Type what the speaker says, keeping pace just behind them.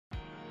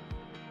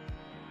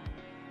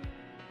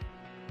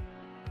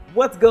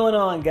What's going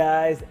on,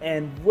 guys,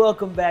 and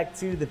welcome back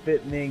to the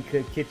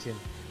FitMenCook kitchen.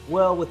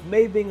 Well, with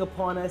May being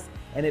upon us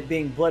and it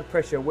being Blood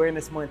Pressure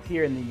Awareness Month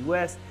here in the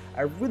US,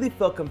 I really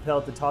felt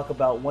compelled to talk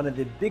about one of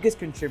the biggest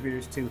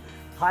contributors to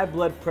high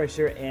blood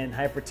pressure and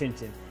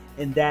hypertension,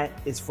 and that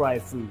is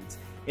fried foods.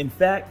 In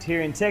fact,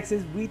 here in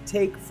Texas, we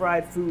take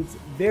fried foods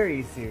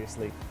very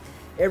seriously.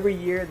 Every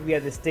year we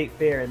have the state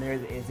fair and there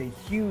is a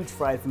huge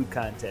fried food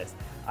contest.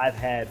 I've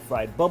had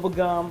fried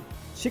bubblegum,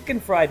 chicken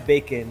fried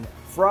bacon,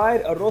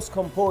 fried arroz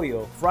con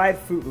pollo, fried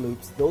Fruit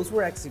Loops. Those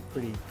were actually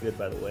pretty good,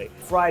 by the way.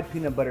 Fried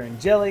peanut butter and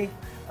jelly.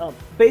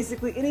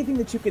 Basically anything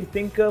that you can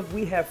think of,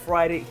 we have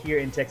fried it here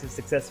in Texas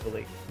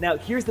successfully. Now,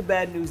 here's the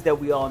bad news that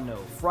we all know.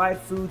 Fried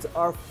foods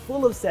are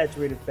full of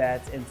saturated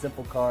fats and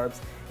simple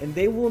carbs, and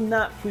they will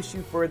not push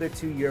you further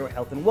to your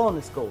health and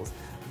wellness goals.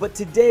 But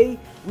today,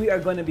 we are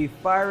going to be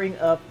firing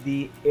up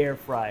the air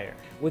fryer.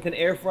 With an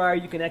air fryer,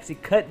 you can actually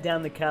cut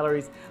down the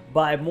calories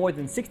by more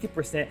than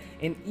 60%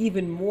 and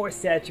even more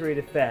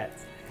saturated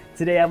fats.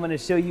 Today, I'm going to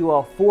show you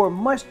all 4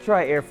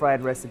 must-try air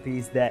fried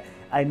recipes that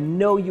I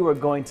know you are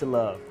going to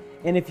love.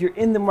 And if you're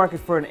in the market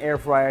for an air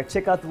fryer,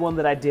 check out the one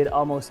that I did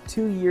almost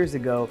 2 years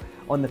ago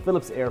on the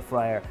Philips air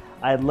fryer.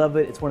 I love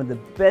it. It's one of the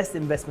best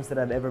investments that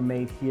I've ever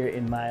made here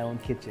in my own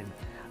kitchen.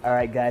 All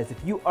right, guys,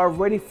 if you are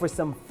ready for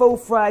some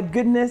faux fried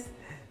goodness,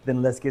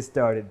 then let's get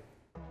started.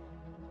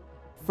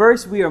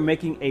 First, we are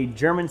making a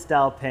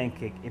German-style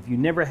pancake. If you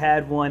never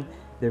had one,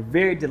 they're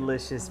very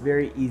delicious,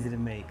 very easy to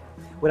make.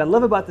 What I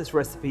love about this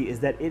recipe is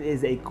that it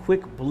is a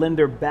quick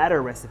blender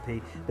batter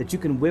recipe that you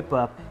can whip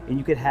up and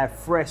you can have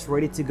fresh,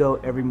 ready to go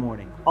every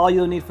morning. All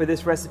you'll need for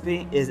this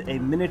recipe is a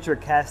miniature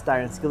cast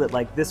iron skillet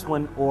like this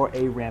one or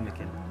a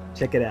ramekin.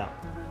 Check it out.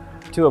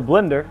 To a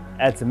blender,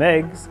 add some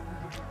eggs.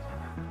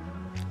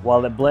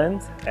 While it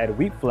blends, add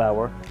wheat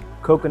flour,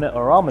 coconut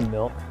or almond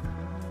milk,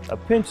 a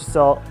pinch of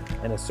salt,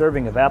 and a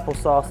serving of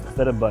applesauce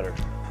instead of butter.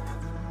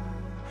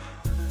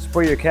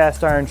 Spray your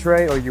cast iron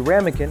tray or your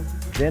ramekin,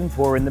 then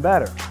pour in the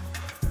batter.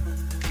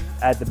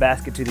 Add the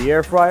basket to the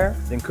air fryer,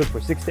 then cook for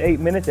 6 to 8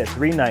 minutes at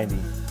 390.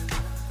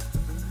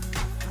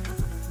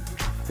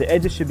 The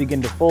edges should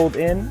begin to fold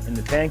in and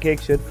the pancake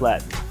should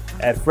flatten.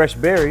 Add fresh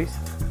berries,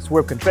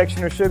 swerve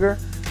confectioner sugar,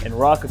 and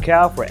raw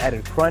cacao for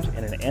added crunch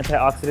and an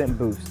antioxidant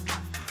boost.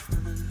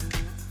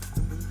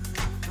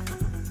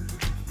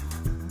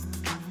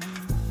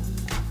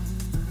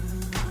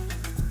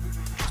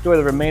 Store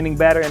the remaining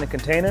batter in a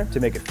container to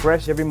make it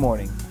fresh every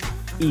morning.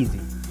 Easy.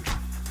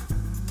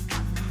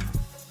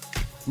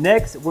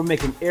 Next, we're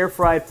making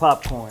air-fried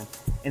popcorn.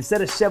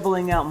 Instead of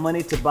shoveling out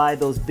money to buy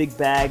those big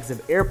bags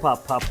of air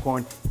pop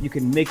popcorn, you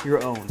can make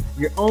your own.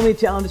 Your only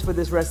challenges for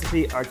this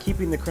recipe are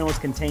keeping the kernels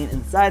contained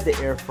inside the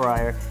air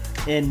fryer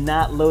and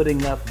not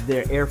loading up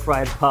their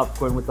air-fried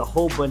popcorn with a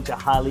whole bunch of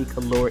highly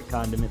caloric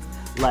condiments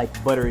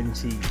like butter and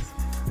cheese.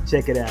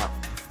 Check it out.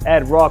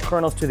 Add raw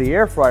kernels to the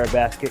air fryer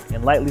basket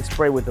and lightly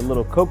spray with a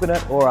little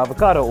coconut or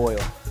avocado oil.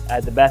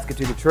 Add the basket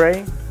to the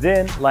tray,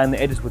 then line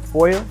the edges with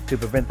foil to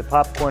prevent the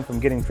popcorn from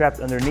getting trapped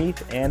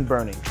underneath and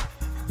burning.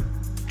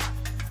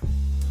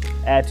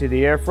 Add to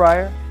the air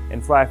fryer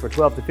and fry for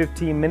 12 to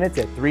 15 minutes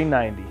at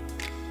 390.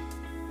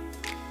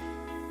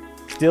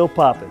 Still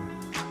popping.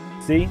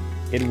 See,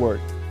 it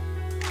worked.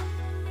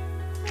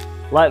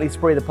 Lightly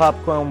spray the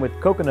popcorn with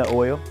coconut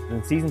oil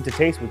and season to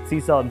taste with sea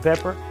salt and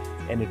pepper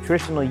and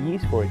nutritional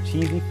yeast for a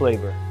cheesy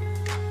flavor.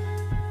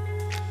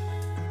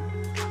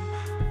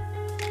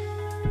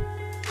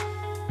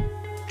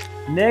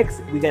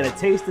 Next, we got a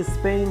taste of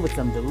Spain with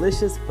some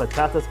delicious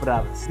Patatas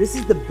Bravas. This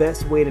is the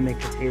best way to make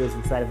potatoes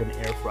inside of an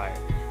air fryer.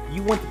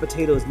 You want the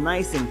potatoes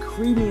nice and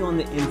creamy on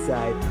the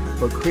inside,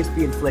 but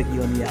crispy and flaky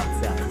on the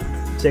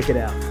outside. Check it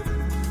out.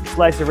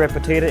 Slice a red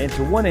potato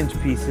into 1-inch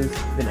pieces,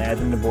 then add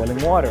them to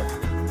boiling water.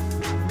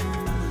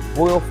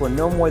 Boil for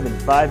no more than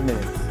 5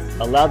 minutes.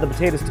 Allow the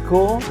potatoes to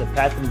cool, then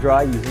pat them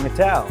dry using a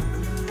towel.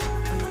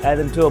 Add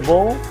them to a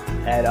bowl,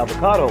 add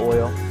avocado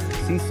oil,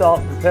 sea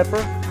salt and pepper,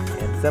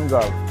 and some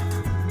garlic.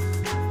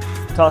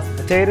 Toss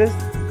the potatoes,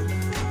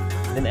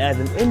 then add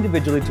them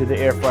individually to the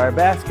air fryer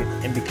basket,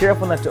 and be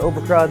careful not to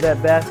overcrowd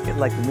that basket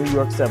like the New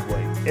York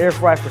subway. Air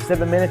fry for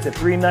 7 minutes at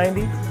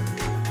 390,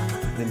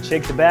 then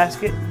shake the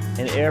basket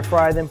and air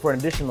fry them for an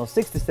additional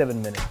 6 to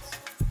 7 minutes.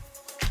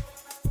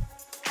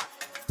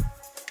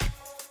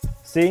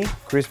 See,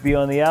 crispy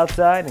on the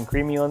outside and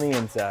creamy on the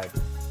inside.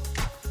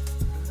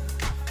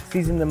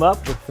 Season them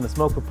up with some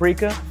smoked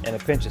paprika and a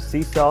pinch of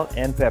sea salt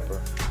and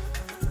pepper.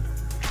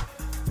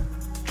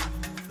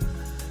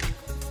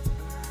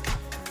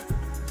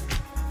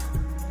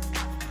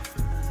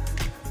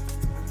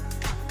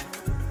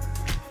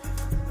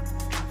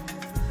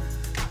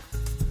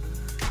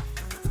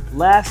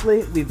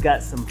 Lastly, we've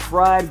got some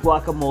fried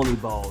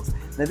guacamole balls.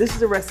 Now, this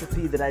is a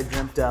recipe that I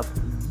dreamt up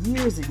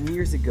years and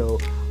years ago,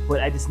 but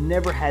I just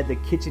never had the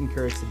kitchen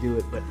courage to do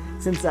it. But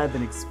since I've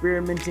been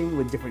experimenting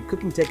with different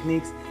cooking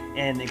techniques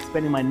and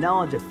expanding my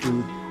knowledge of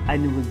food, I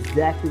knew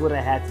exactly what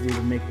I had to do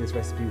to make this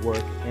recipe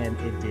work, and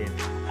it did.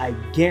 I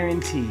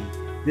guarantee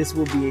this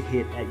will be a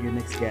hit at your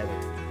next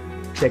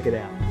gathering. Check it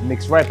out.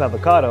 Mix ripe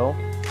avocado,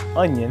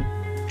 onion,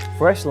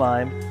 fresh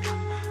lime,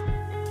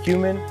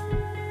 cumin,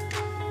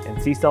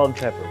 and sea salt and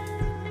pepper.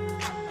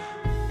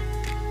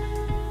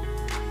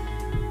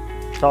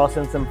 Toss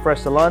in some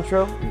fresh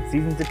cilantro and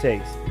season to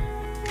taste.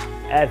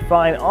 Add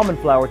fine almond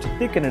flour to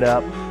thicken it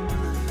up,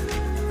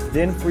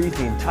 then freeze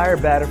the entire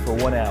batter for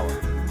 1 hour.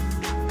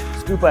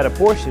 Scoop out a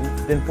portion,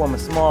 then form a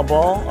small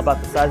ball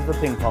about the size of a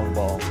ping pong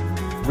ball.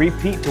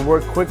 Repeat to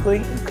work quickly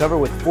and cover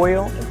with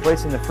foil and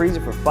place in the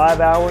freezer for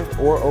 5 hours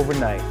or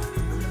overnight.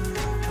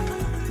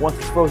 Once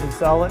it's frozen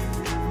solid,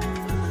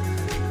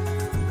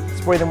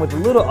 spray them with a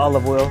little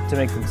olive oil to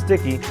make them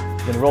sticky,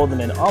 then roll them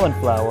in almond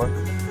flour,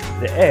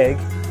 the egg,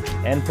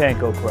 and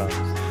panko crumbs.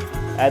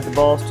 Add the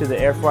balls to the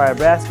air fryer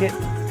basket,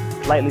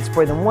 lightly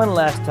spray them one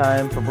last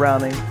time for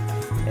browning,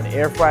 and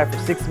air fry for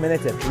 6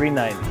 minutes at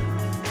 390.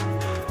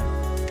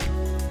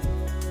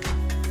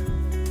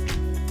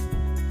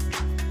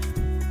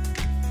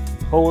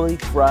 Holy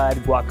fried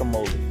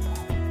guacamole.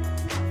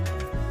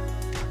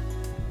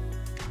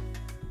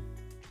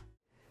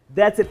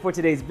 That's it for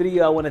today's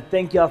video. I want to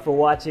thank y'all for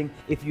watching.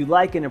 If you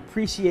like and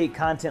appreciate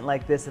content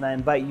like this, and I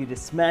invite you to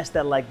smash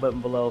that like button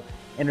below,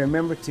 and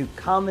remember to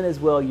comment as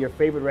well your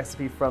favorite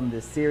recipe from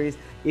this series.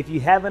 If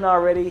you haven't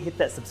already, hit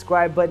that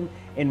subscribe button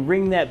and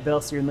ring that bell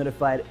so you're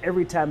notified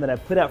every time that I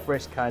put out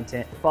fresh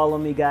content. Follow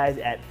me guys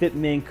at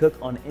FitMenCook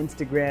on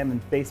Instagram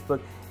and Facebook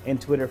and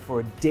Twitter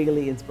for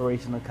daily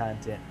inspirational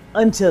content.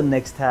 Until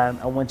next time,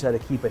 I want y'all to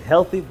keep it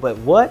healthy, but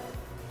what?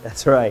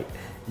 That's right,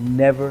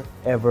 never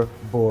ever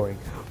boring.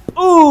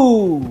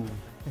 Ooh!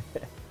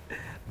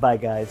 Bye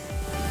guys.